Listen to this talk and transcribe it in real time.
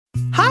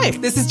Hi,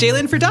 this is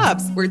Jalen for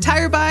Dobbs, where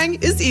tire buying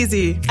is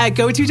easy. At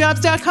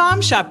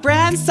GoToDobbs.com, shop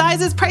brands,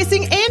 sizes,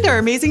 pricing, and our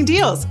amazing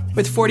deals.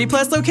 With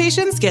 40-plus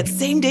locations, get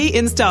same-day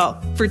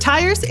install. For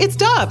tires, it's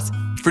Dobbs.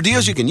 For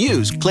deals you can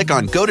use, click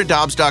on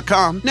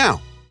GoToDobbs.com now.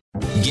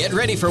 Get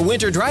ready for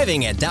winter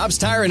driving at Dobbs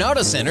Tire and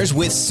Auto Centers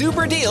with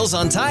super deals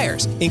on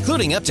tires,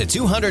 including up to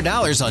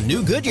 $200 on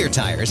new Goodyear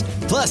tires,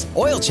 plus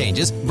oil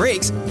changes,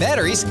 brakes,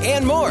 batteries,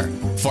 and more.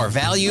 For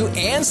value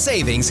and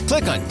savings,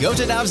 click on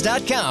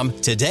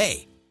GoToDobbs.com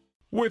today.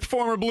 With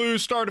former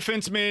Blues star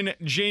defenseman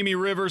Jamie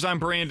Rivers, I'm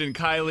Brandon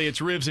Kiley.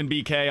 It's Rivs and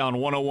BK on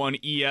 101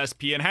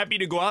 ESPN. Happy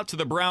to go out to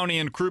the Brownie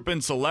and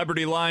Crouppen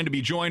Celebrity Line to be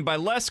joined by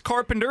Les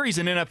Carpenter. He's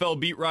an NFL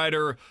beat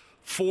writer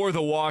for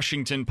the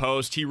Washington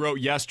Post. He wrote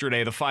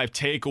yesterday the 5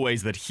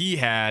 takeaways that he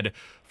had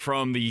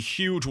from the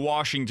huge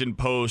Washington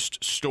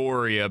Post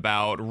story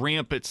about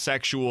rampant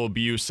sexual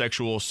abuse,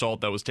 sexual assault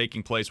that was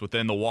taking place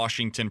within the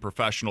Washington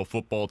professional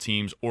football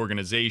team's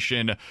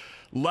organization.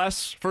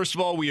 Les, first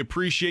of all, we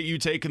appreciate you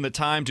taking the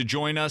time to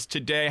join us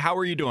today. How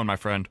are you doing, my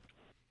friend?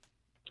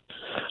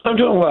 I'm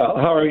doing well.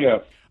 How are you?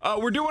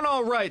 We're doing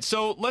all right.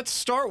 So let's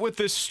start with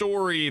this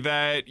story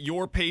that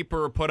your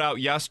paper put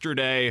out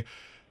yesterday.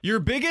 Your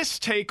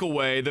biggest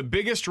takeaway, the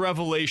biggest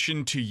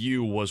revelation to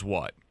you was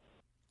what?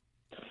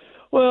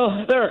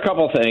 Well, there are a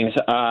couple things,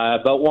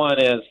 but one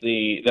is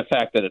the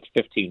fact that it's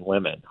 15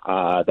 women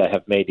that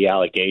have made the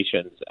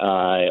allegations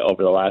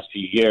over the last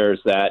few years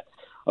that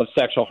of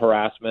sexual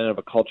harassment, of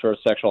a culture of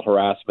sexual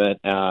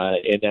harassment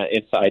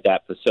inside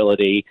that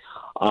facility.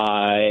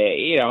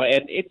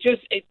 And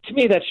to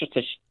me, that's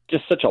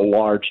just such a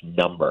large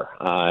number.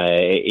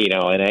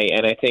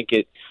 And I think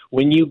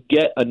when you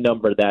get a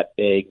number that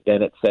big,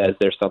 then it says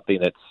there's something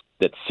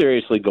that's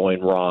seriously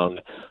going wrong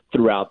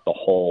throughout the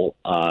whole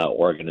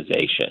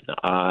organization.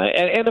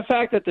 And the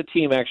fact that the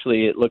team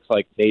actually, it looks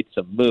like, made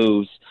some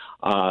moves.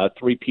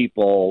 3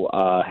 people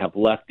have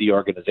left the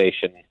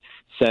organization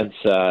since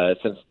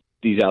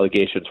these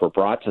allegations were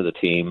brought to the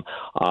team,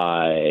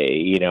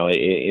 in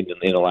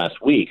the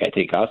last week, I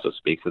think also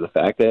speaks to the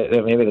fact that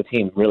maybe the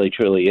team really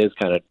truly is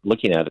kind of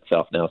looking at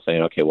itself now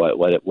saying, okay,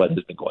 what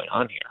has been going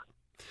on here?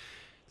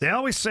 They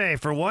always say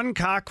for one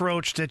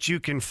cockroach that you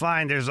can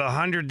find, there's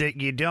 100 that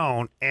you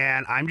don't.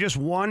 And I'm just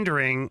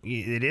wondering,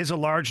 it is a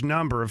large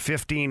number of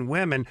 15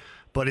 women,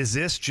 but is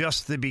this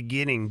just the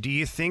beginning? Do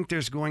you think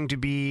there's going to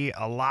be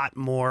a lot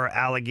more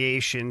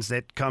allegations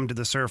that come to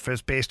the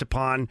surface based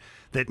upon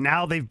that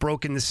now they've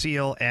broken the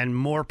seal and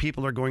more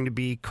people are going to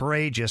be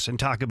courageous and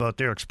talk about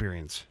their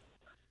experience?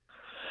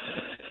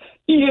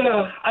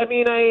 Yeah, I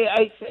mean,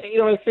 I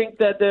think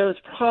that there's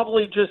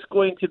probably just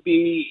going to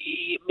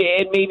be,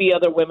 and maybe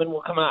other women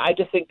will come out. I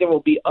just think there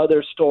will be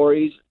other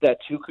stories that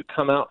too could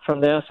come out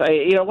from this. I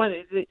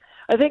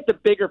think the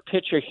bigger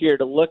picture here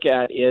to look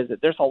at is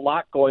that there's a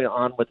lot going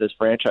on with this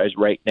franchise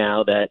right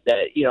now that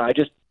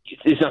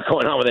it's not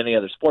going on with any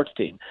other sports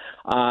team.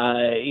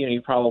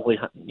 You probably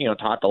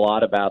talked a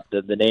lot about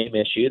the name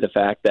issue, the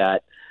fact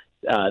that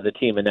the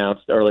team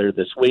announced earlier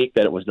this week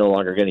that it was no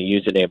longer going to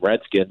use the name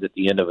Redskins at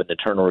the end of an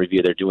internal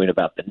review they're doing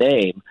about the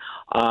name.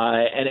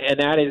 And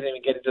that isn't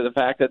even getting to the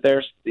fact that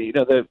there's,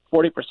 the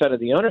 40% of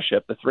the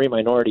ownership, the 3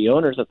 minority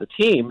owners of the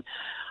team,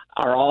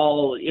 are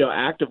all,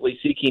 actively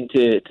seeking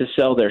to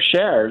sell their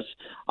shares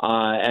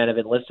and have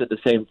enlisted the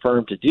same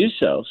firm to do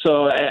so.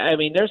 So, I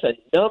mean, there's a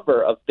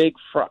number of big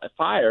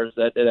fires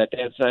that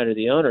Dan Snyder,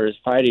 the owner, is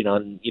fighting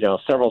on,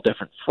 several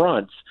different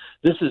fronts.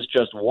 This is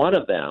just one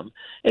of them.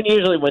 And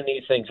usually when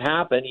these things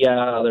happen,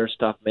 other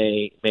stuff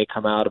may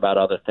come out about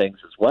other things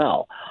as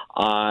well.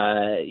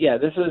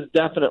 This is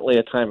definitely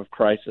a time of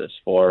crisis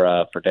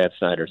for Dan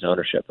Snyder's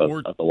ownership of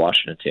the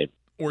Washington team.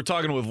 We're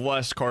talking with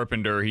Les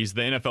Carpenter. He's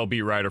the NFL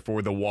beat writer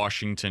for the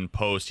Washington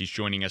Post. He's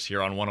joining us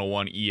here on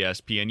 101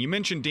 ESPN. You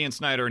mentioned Dan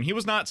Snyder, and he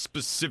was not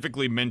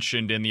specifically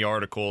mentioned in the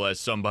article as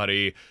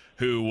somebody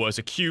who was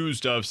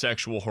accused of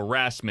sexual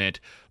harassment,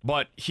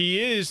 but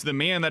he is the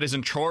man that is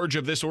in charge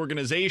of this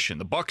organization.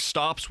 The buck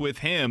stops with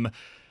him.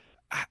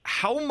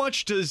 How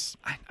much does,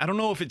 I don't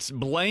know if it's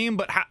blame,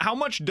 but how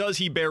much does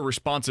he bear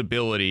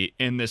responsibility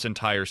in this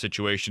entire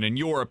situation, in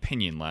your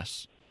opinion,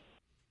 Les?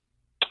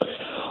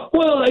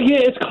 Well,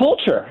 it's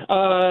culture,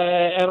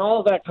 and all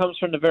of that comes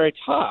from the very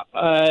top.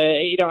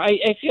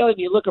 I feel like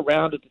you look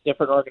around at the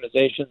different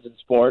organizations in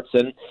sports,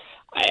 and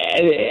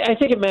I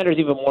think it matters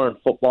even more in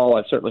football.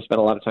 I've certainly spent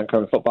a lot of time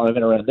covering football. I've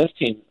been around this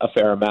team a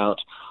fair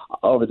amount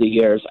over the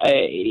years.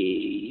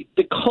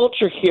 The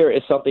culture here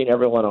is something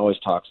everyone always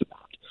talks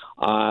about.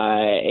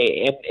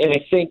 And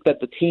I think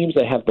that the teams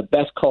that have the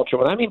best culture,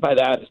 what I mean by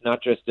that is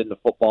not just in the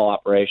football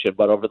operation,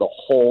 but over the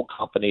whole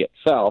company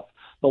itself,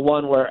 the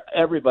one where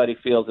everybody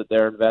feels that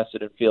they're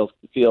invested and feels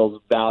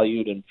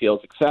valued and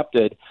feels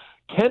accepted,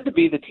 tend to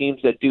be the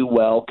teams that do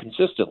well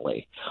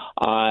consistently.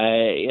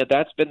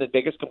 That's been the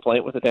biggest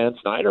complaint with the Dan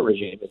Snyder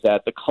regime, is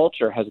that the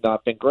culture has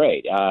not been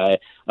great,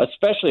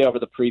 especially over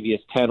the previous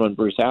 10 when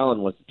Bruce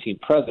Allen was the team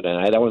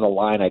president. That was a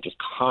line I just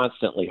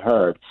constantly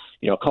heard,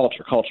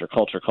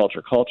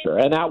 culture.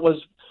 And that was,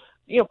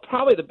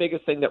 probably the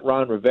biggest thing that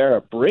Ron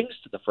Rivera brings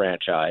to the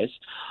franchise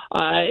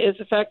is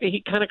the fact that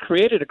he kind of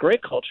created a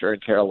great culture in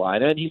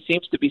Carolina, and he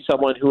seems to be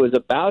someone who is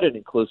about an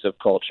inclusive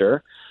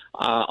culture.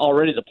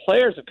 Already the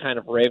players have kind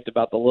of raved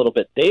about the little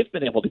bit they've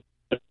been able to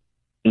do,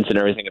 and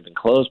everything have been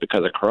closed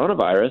because of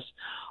coronavirus.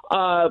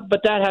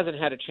 But that hasn't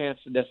had a chance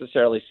to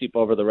necessarily seep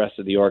over the rest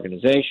of the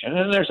organization.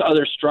 And there's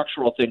other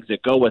structural things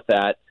that go with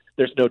that.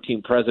 There's no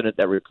team president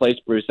that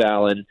replaced Bruce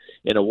Allen.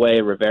 In a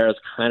way, Rivera's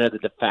kind of the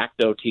de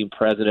facto team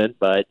president,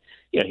 but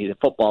he's a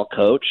football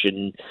coach,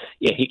 and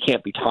he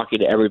can't be talking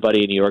to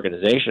everybody in the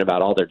organization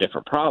about all their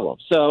different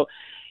problems. So,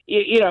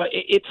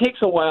 it takes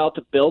a while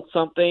to build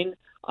something.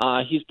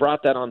 He's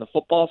brought that on the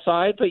football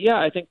side, but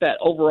I think that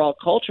overall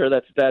culture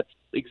that's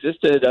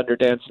existed under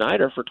Dan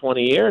Snyder for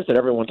 20 years that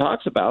everyone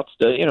talks about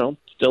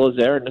still is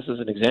there, and this is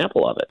an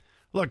example of it.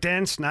 Look,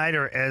 Dan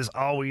Snyder has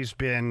always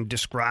been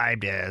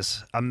described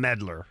as a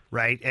meddler,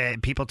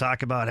 right? People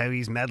talk about how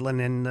he's meddling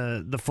in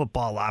the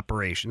football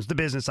operations, the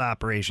business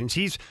operations.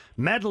 He's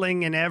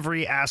meddling in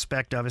every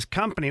aspect of his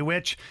company,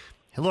 which,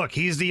 look,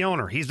 he's the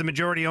owner. He's the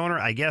majority owner.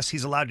 I guess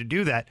he's allowed to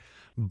do that.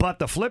 But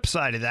the flip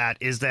side of that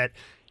is that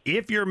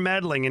if you're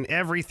meddling in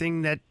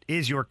everything that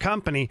is your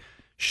company,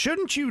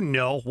 shouldn't you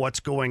know what's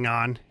going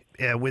on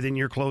within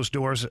your closed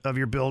doors of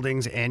your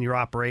buildings and your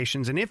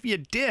operations? And if you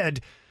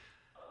did,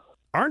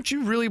 aren't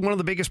you really one of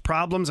the biggest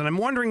problems? And I'm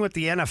wondering what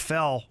the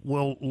NFL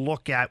will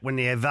look at when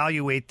they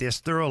evaluate this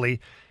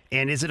thoroughly.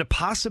 And is it a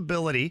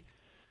possibility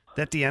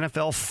that the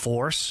NFL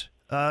force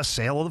a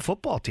sale of the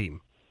football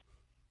team?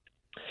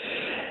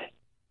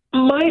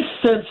 My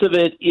sense of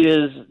it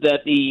is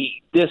that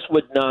this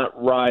would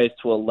not rise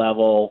to a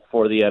level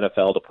for the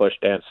NFL to push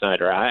Dan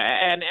Snyder.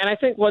 And I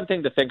think one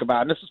thing to think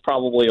about, and this is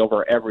probably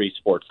over every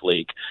sports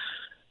league,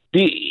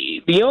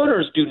 the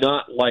owners do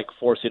not like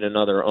forcing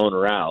another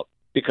owner out,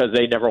 because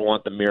they never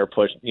want the mirror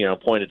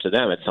pointed to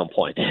them at some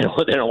point. They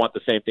don't want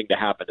the same thing to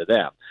happen to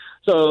them.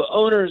 So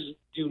owners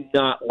do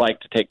not like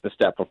to take the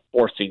step of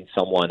forcing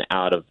someone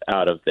out of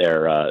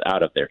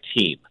their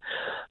team.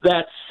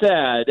 That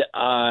said,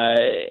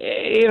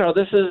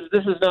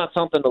 this is not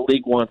something the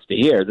league wants to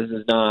hear. This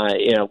is not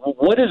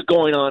what is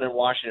going on in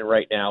Washington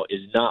right now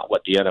is not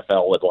what the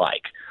NFL would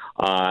like.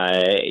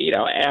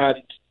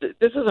 And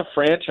this is a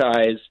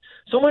franchise.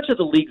 So much of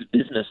the league's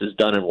business is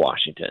done in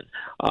Washington.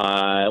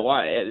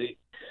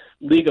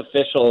 League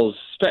officials,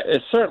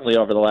 certainly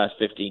over the last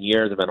 15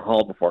 years, have been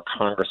hauled before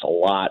Congress a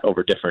lot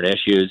over different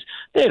issues.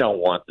 They don't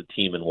want the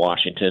team in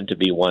Washington to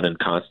be one in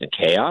constant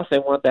chaos. They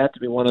want that to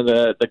be one of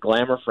the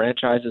glamour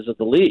franchises of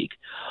the league.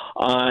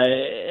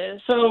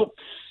 So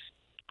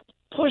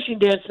pushing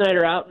Dan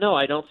Snyder out, no,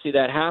 I don't see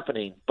that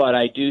happening. But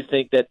I do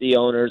think that the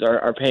owners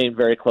are paying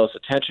very close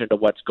attention to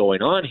what's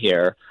going on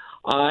here.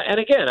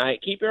 And again, I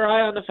keep your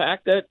eye on the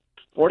fact that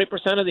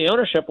 40% of the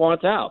ownership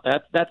wants out.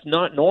 That's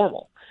not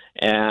normal.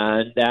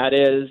 And that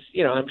is,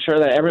 I'm sure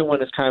that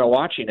everyone is kind of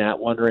watching that,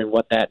 wondering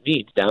what that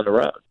means down the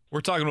road.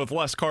 We're talking with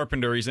Les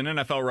Carpenter. He's an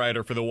NFL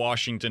writer for the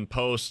Washington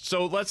Post.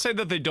 So let's say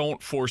that they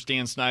don't force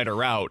Dan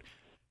Snyder out.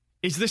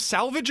 Is this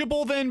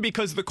salvageable then?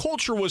 Because the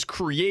culture was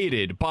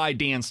created by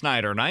Dan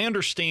Snyder. And I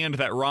understand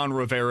that Ron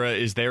Rivera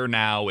is there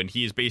now, and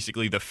he is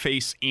basically the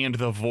face and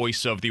the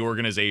voice of the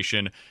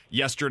organization.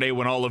 Yesterday,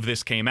 when all of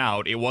this came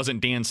out, it wasn't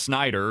Dan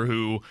Snyder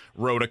who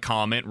wrote a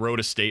comment, wrote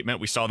a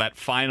statement. We saw that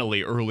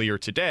finally earlier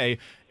today.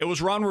 It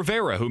was Ron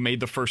Rivera who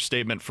made the first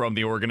statement from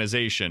the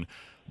organization.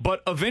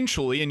 But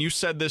eventually, and you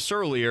said this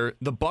earlier,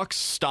 the buck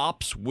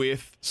stops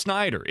with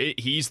Snyder.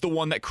 He's the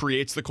one that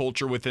creates the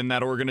culture within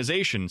that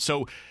organization.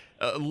 So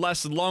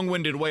less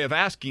long-winded way of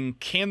asking,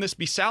 can this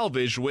be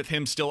salvaged with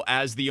him still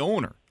as the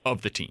owner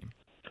of the team?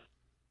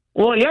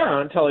 Well, yeah,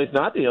 until he's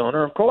not the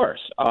owner, of course.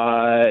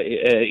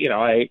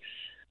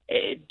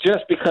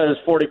 Just because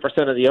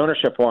 40% of the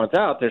ownership wants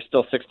out, there's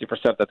still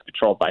 60% that's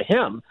controlled by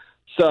him.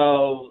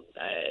 So,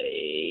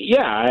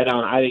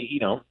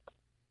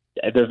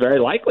 it's very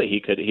likely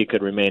he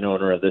could remain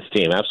owner of this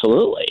team.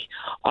 Absolutely.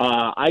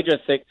 I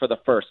just think for the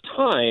first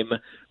time,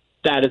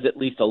 that is at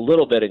least a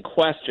little bit in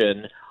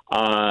question.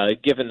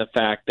 Given the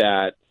fact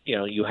that,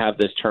 you have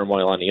this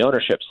turmoil on the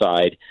ownership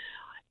side,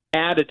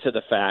 added to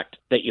the fact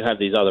that you have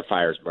these other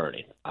fires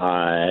burning.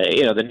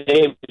 The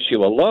name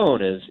issue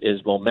alone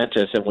is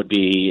momentous and would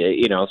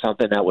be,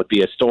 something that would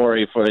be a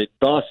story for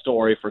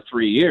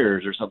 3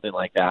 years or something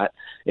like that.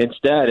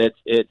 Instead,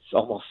 it's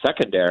almost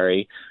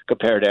secondary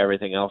compared to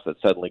everything else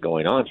that's suddenly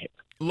going on here.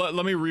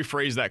 Let me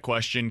rephrase that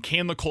question.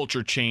 Can the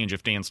culture change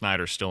if Dan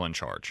Snyder's still in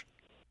charge?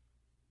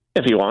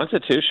 If he wants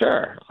it to,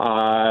 sure.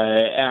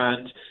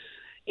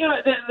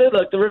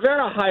 Look, the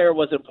Rivera hire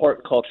was an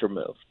important culture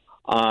move.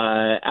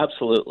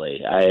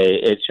 Absolutely.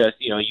 It's just,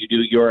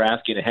 you're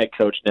asking a head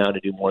coach now to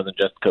do more than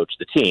just coach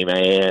the team.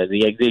 And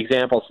the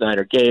example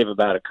Snyder gave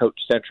about a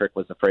coach-centric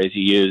was the phrase he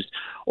used,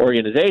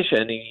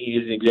 organization. He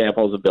used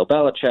examples of Bill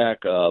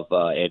Belichick, of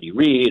Andy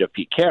Reid, of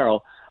Pete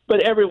Carroll.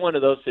 But every one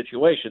of those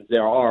situations,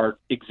 there are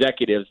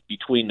executives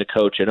between the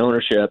coach and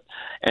ownership,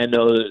 and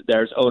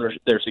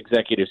there's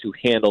executives who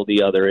handle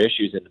the other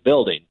issues in the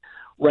building.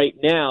 right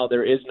now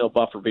there is no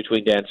buffer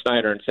between Dan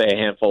Snyder and, say, a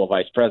handful of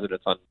vice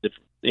presidents on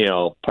different,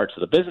 parts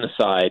of the business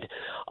side,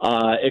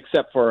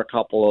 except for a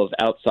couple of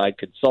outside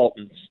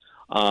consultants.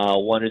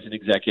 One is an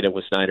executive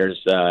with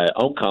Snyder's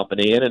own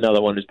company, and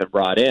another one who's been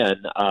brought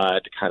in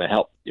to kind of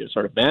help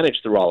sort of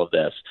manage through all of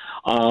this.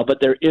 But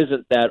there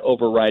isn't that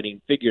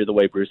overriding figure the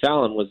way Bruce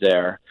Allen was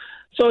there.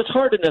 So it's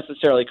hard to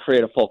necessarily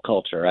create a full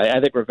culture. I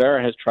think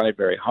Rivera has tried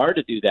very hard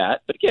to do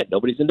that, but again,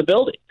 nobody's in the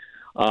building.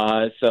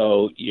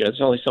 So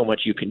there's only so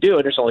much you can do,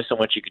 and there's only so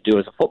much you can do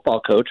as a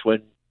football coach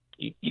when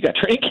you got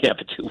training camp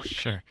in 2 weeks.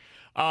 Sure.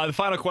 The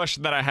final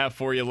question that I have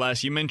for you,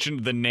 Les, you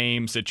mentioned the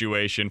name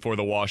situation for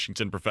the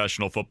Washington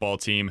professional football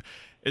team.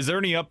 Is there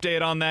any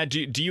update on that?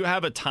 Do you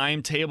have a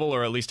timetable,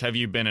 or at least have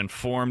you been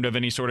informed of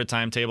any sort of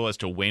timetable as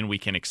to when we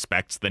can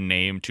expect the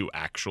name to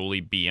actually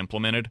be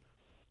implemented?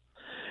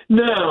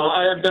 No,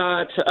 I have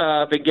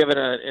not been given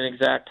an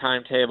exact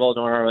timetable,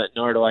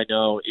 nor do I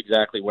know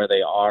exactly where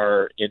they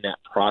are in that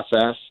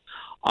process.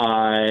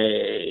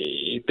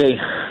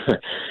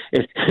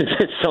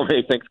 It's so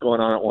many things going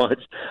on at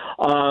once.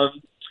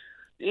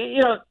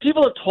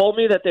 People have told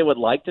me that they would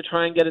like to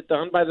try and get it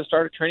done by the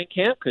start of training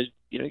camp because,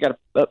 you got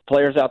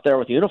players out there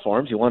with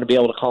uniforms. You want to be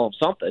able to call them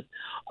something.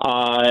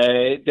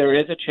 There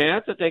is a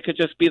chance that they could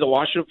just be the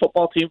Washington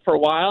football team for a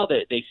while.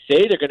 They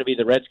say they're going to be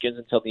the Redskins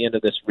until the end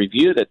of this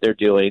review that they're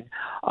doing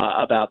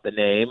about the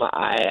name.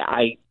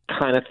 I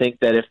kind of think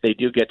that if they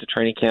do get to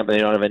training camp and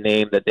they don't have a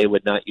name, that they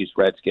would not use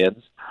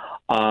Redskins.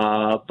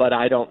 But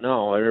I don't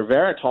know.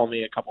 Rivera told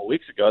me a couple of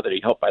weeks ago that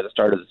he hoped by the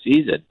start of the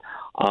season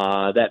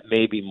that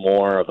may be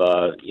more of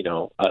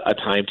a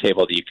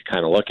timetable that you could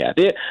kind of look at.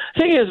 The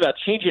thing is about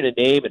changing a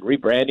name and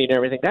rebranding and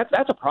everything,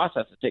 that's a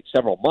process that takes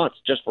several months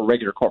just for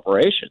regular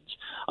corporations.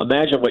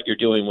 Imagine what you're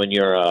doing when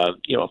you're a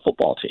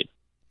football team.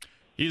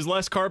 He's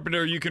Les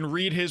Carpenter. You can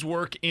read his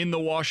work in the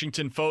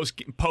Washington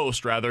Post.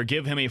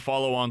 Give him a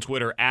follow on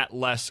Twitter at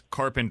Les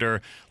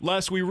Carpenter.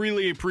 Les, we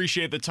really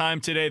appreciate the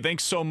time today.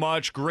 Thanks so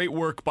much. Great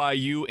work by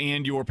you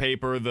and your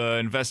paper. The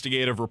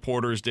investigative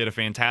reporters did a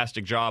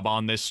fantastic job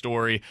on this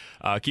story.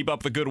 Keep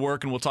up the good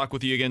work, and we'll talk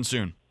with you again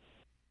soon.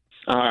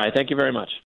 All right. Thank you very much.